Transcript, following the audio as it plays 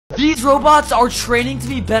These robots are training to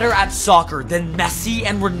be better at soccer than Messi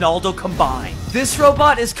and Ronaldo combined. This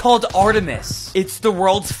robot is called Artemis. It's the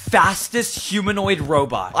world's fastest humanoid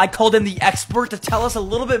robot. I called in the expert to tell us a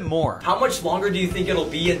little bit more. How much longer do you think it'll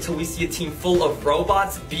be until we see a team full of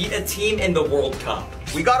robots beat a team in the World Cup?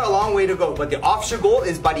 We got a long way to go, but the official goal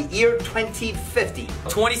is by the year 2050.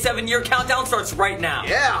 27-year countdown starts right now.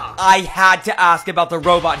 Yeah! I had to ask about the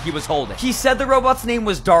robot he was holding. He said the robot's name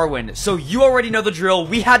was Darwin, so you already know the drill.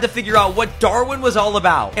 We had to figure out what Darwin was all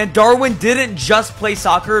about. And Darwin didn't just play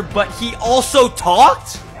soccer, but he also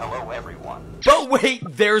talked? Hello, everyone. But wait,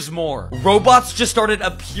 there's more. Robots just started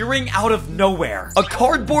appearing out of nowhere. A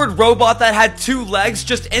cardboard robot that had 2 legs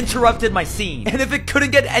just interrupted my scene. And if it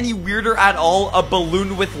couldn't get any weirder at all, a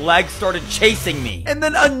balloon with legs started chasing me. And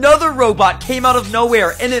then another robot came out of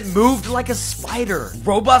nowhere and it moved like a spider.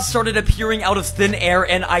 Robots started appearing out of thin air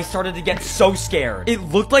and I started to get so scared. It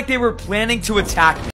looked like they were planning to attack me.